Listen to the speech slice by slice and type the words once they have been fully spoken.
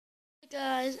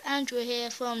Guys, Andrew here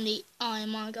from the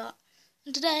iMyGot,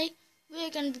 and today we're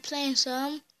going to be playing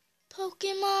some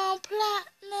Pokemon Platinum!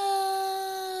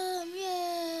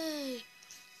 Yay!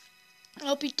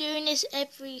 I'll be doing this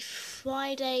every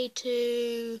Friday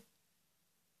to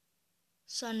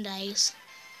Sundays.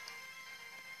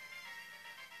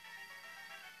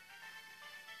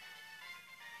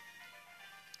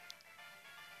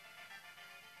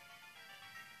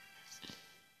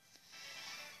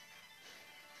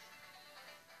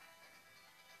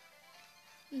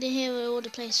 Here are all the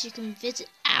places you can visit.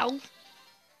 Ow!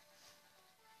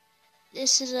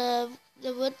 This is the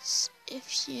woods,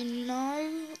 if you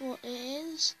know what it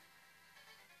is.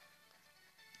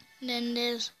 And then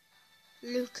there's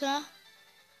Luca.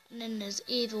 And then there's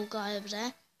Evil Guy over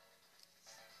there.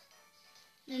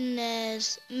 Then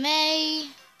there's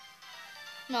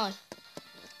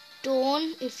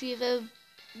Dawn, if you've ever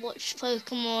watched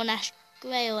Pokemon Ash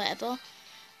Grey or whatever.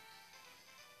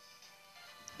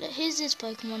 Here's this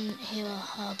Pokemon, here are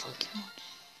her Pokemon.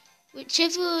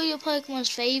 Whichever your Pokemon's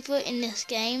favourite in this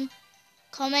game,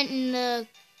 comment in the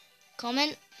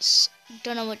comments.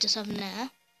 Don't know what just happened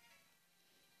there.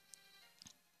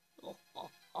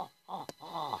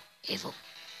 Evil.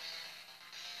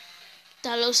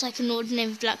 That looks like an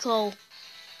ordinary black hole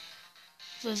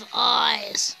with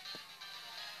eyes.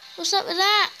 What's up with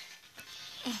that?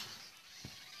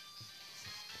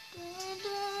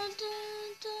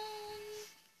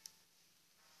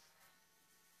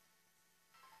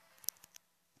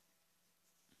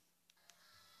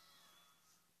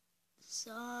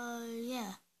 So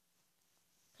yeah,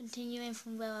 continuing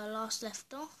from where I last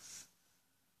left off.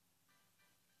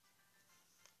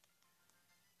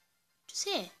 Just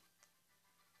here.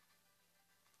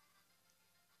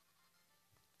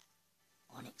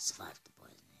 Onix survived the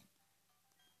poisoning.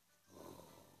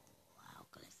 Oh, how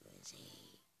clever is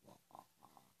he?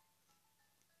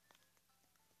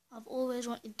 I've always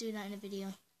wanted to do that in a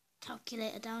video.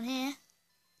 Calculator down here.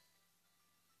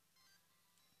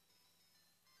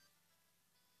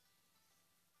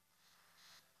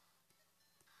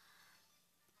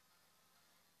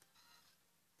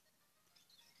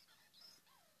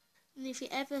 And if you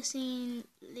ever seen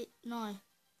Leaf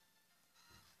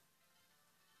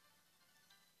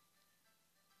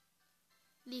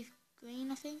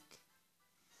Green, I think.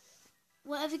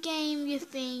 Whatever game you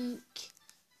think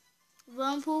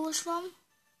Wurmple was from,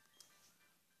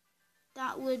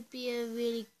 that would be a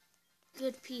really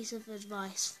good piece of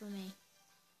advice for me.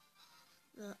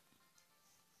 Look.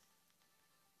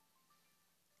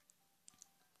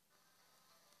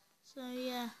 So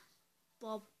yeah,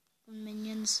 Bob from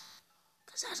Minions.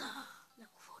 Kazada,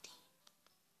 level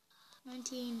 14.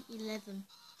 19, 11,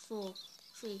 4,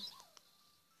 3.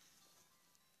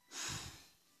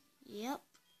 Yep.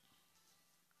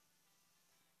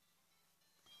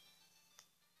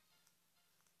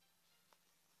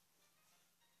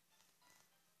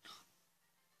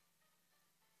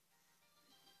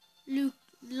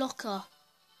 Locker.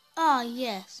 Ah,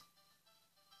 yes.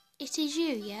 It is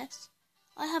you, yes?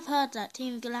 I have heard that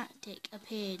Team Galactic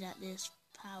appeared at this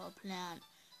power plant.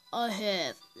 I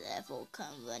have therefore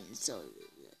come running so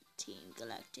Team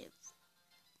Galactic.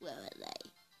 Where are they?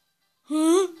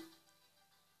 Huh?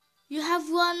 You have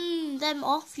run them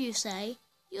off, you say?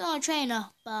 You are a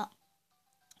trainer, but...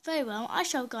 Very well, I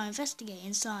shall go investigate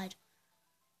inside.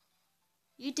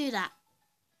 You do that.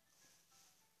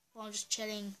 While I'm just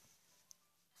chilling.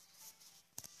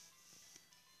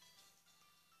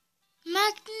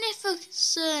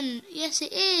 Magnificent! Yes,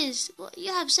 it is. What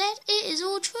you have said, it is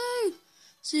all true.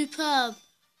 Superb.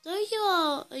 Although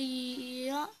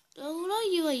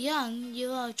you are young,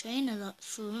 you are a trainer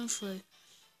through and through.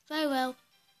 Very well.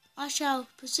 I shall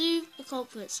pursue the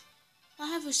culprits. I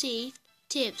have received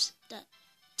tips that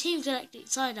Team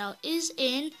Galactic Hideout is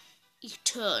in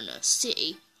Eterna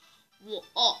City. Through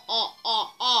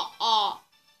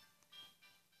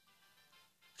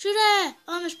there!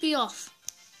 I must be off.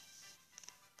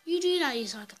 You do that, you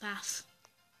psychopath.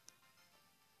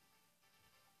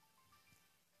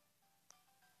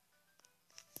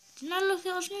 Didn't I look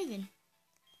at I was moving?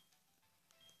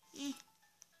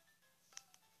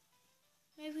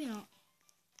 Maybe not.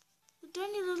 But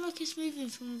don't it look like it's moving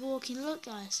from walking? Look,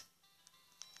 guys.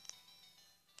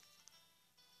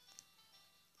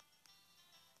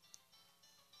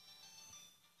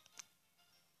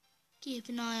 Keep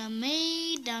an eye on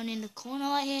me down in the corner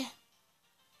right here.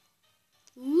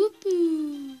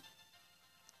 Whoopoo!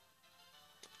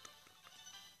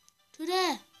 To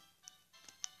there.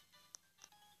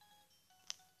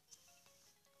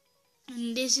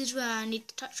 And this is where I need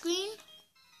the touchscreen.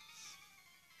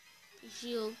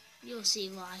 You'll see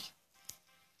why.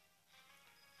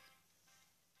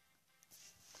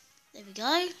 There we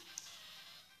go.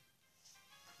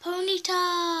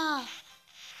 Ponyta!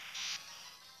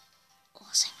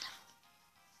 Awesome.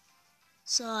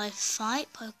 So I fight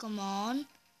Pokemon.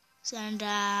 Send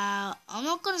out... I'm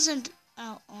not going to send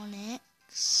out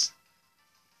Onix.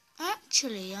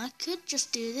 Actually, I could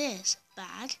just do this.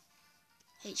 Bag.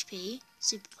 HP.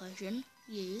 Super Potion.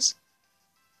 Use.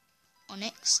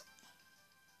 Onix.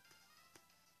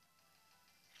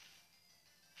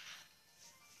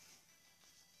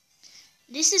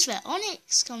 This is where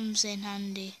Onix comes in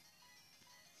handy.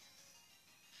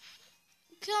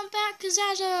 Come back,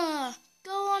 Kazazza!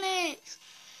 Go Onix!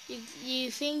 You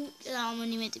think that I'm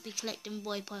only meant to be collecting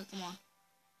boy Pokemon?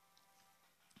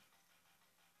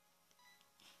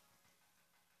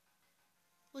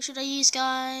 What should I use,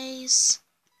 guys?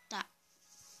 That.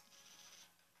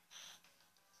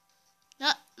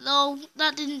 No,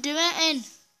 that didn't do anything.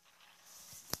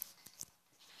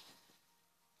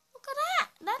 Look at that.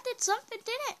 That did something,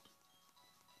 didn't it?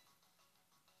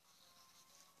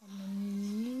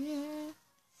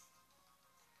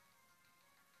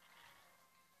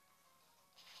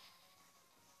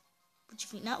 What do you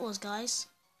think that was, guys?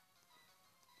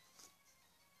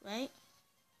 Right?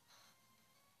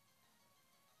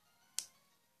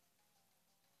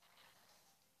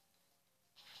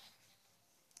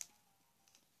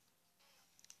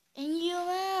 And you're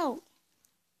out.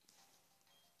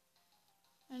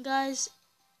 And guys,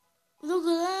 look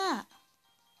at that.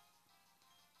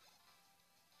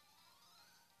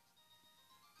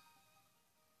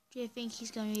 Do you think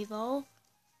he's going to evolve?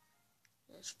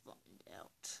 Let's find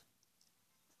out.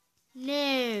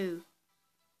 No.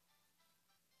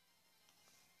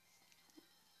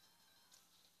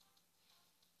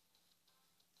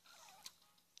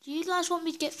 Do you guys want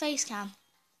me to get face cam?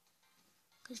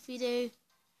 Because if you do,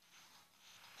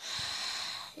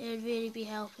 it would really be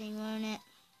helping, won't it?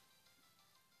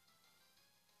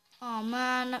 Oh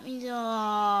man, that means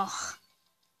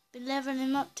been leveling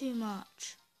him up too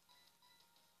much.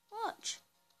 Watch.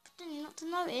 Pretending not to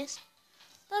notice.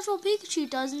 That's what Pikachu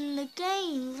does in the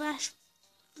game with Ash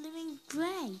Living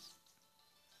Grey.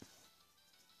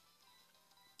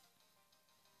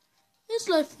 It's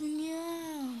leveling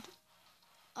out.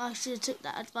 I should have took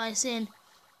that advice in.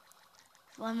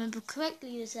 If I remember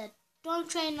correctly, they said, don't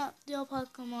train up your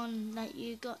Pokemon that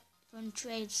you got from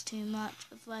trades too much,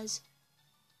 otherwise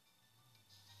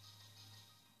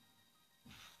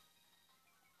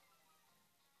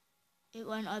it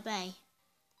won't obey.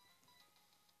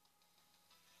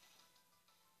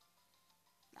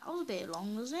 That was a bit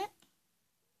long, wasn't it?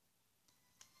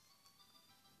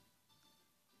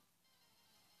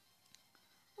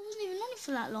 I wasn't even on it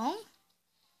for that long.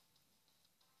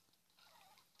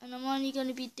 And I'm only going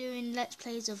to be doing Let's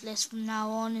Plays of this from now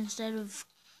on instead of...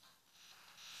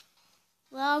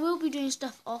 Well, I will be doing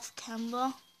stuff off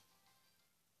camera.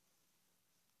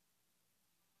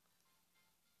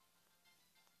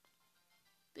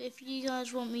 But if you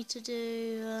guys want me to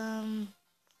do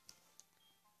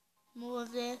more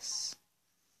of this,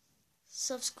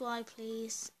 subscribe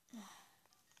please.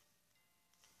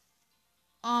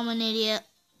 I'm an idiot.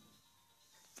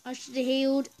 I should have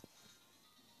healed.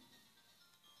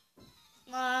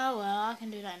 Oh well, I can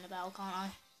do that in the battle, can't I?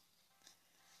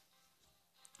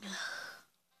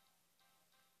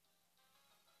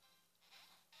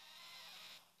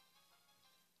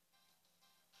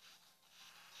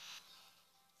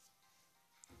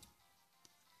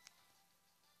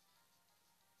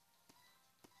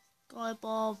 Go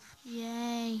Bob,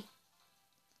 yay.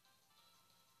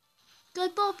 Go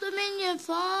Bob the Minion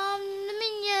from the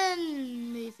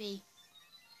Minion movie.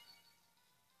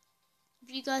 Have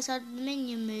you guys had the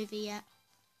Minion movie yet?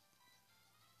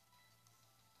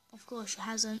 Of course it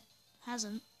hasn't.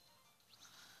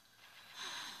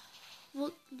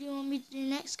 What do you want me to do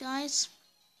next, guys?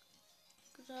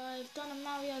 Because I've done a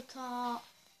Mario Kart,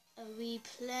 a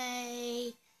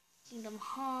replay, Kingdom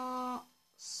Hearts,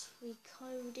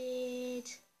 Recoded,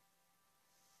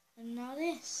 and now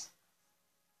this.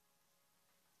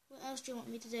 What else do you want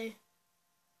me to do?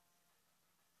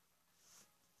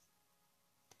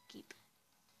 Keep.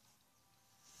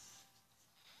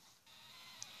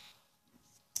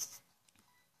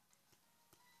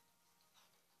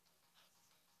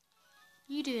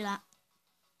 You do that.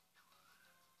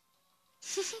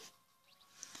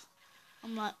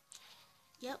 I'm like,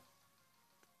 yep.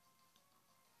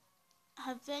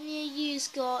 Have any of you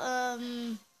got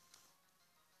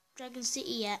Dragon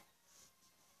City yet?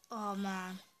 Oh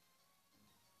man.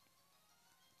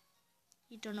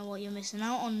 You don't know what you're missing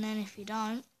out on then if you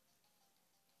don't.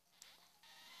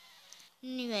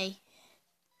 Anyway,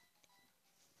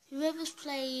 whoever's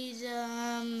played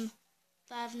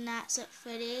Five Nights at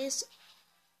Freddy's,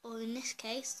 or in this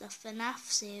case, the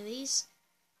FNAF series.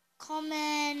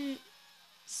 Comment,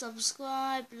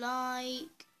 subscribe,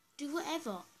 like, do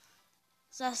whatever.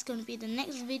 So that's going to be the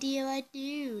next video I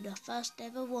do, the first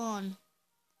ever one.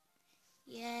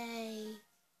 Yay.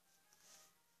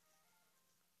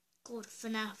 Called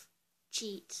FNAF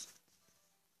Cheats.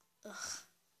 Ugh.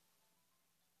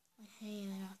 I hate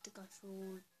when I have to go through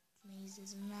all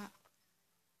mazes and that.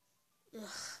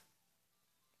 Ugh.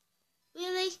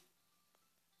 Really?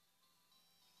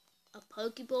 A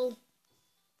Pokeball?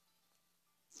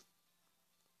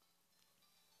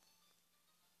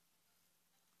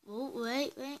 Oh,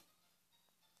 wait.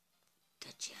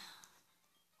 Gotcha.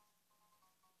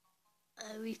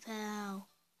 A repel.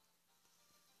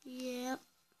 Yep.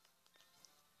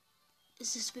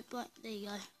 Is this a bit bright? There you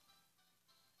go.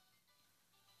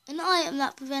 An item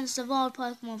that prevents the wild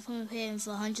Pokemon from appearing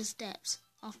for 100 steps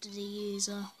after the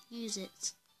user uses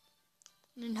it.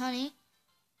 And then honey.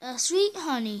 A sweet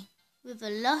honey with a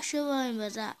lush aroma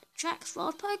that attracts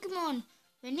wild Pokemon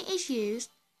when it is used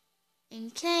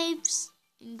in caves,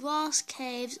 in grass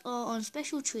caves, or on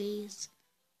special trees.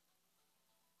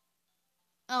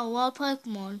 Oh, wild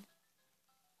Pokemon.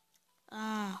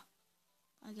 Ah,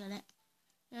 I get it.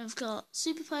 Then I've got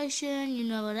Super Potion, you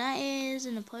know what that is,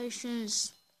 and the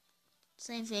potions,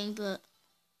 same thing, but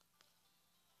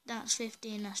that's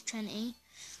 50 and that's 20.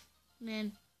 And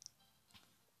then,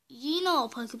 you know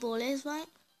what a Pokeball is, right?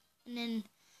 And then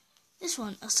this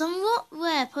one, a somewhat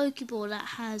rare Pokeball that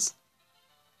has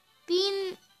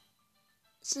been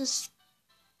specially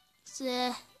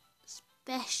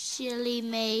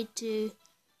made to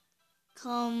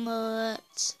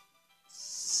commemorate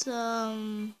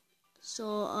some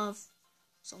sort,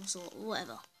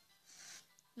 whatever.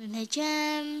 And a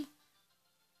gem,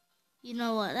 you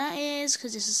know what that is,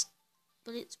 because this is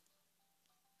Bullet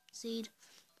Seed.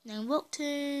 Then Rock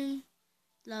Tomb,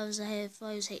 loves a hair,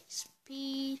 throws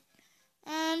HP,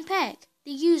 and Peck.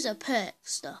 The user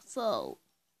pecks the foe.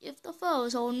 If the foe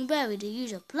is holding a berry, the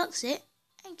user plucks it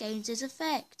and gains its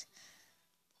effect.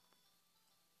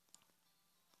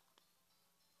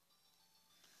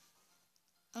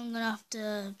 I'm gonna have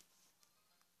to...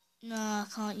 No, I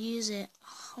can't use it.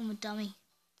 I'm a dummy.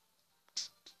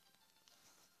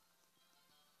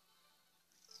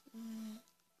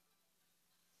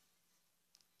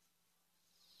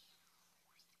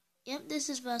 Yep, this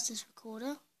is Versus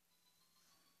Recorder.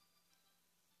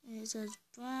 It says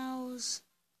browse.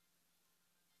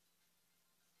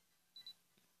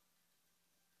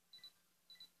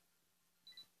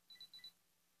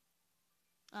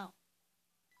 Oh.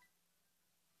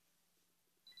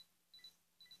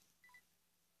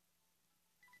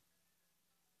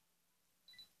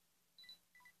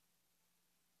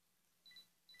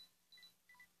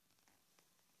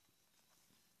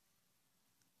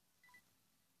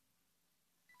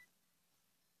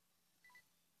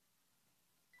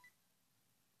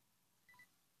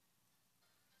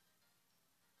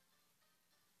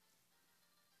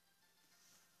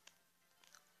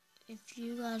 If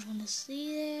you guys want to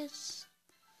see this,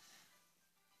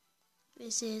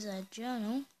 this is a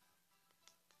journal.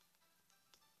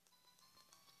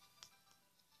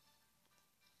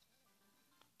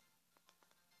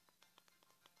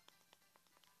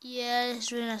 Yeah, this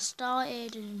is when I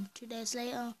started, and 2 days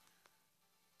later,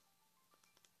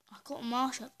 I got a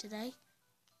marsh up today.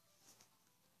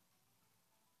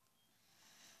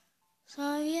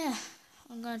 So yeah,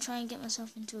 I'm gonna try and get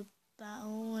myself into a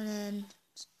battle, and then...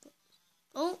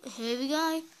 Oh, here we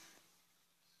go.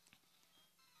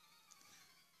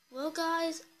 Well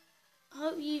guys,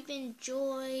 hope you've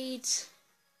enjoyed.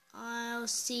 I'll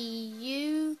see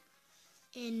you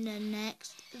in the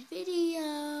next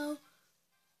video.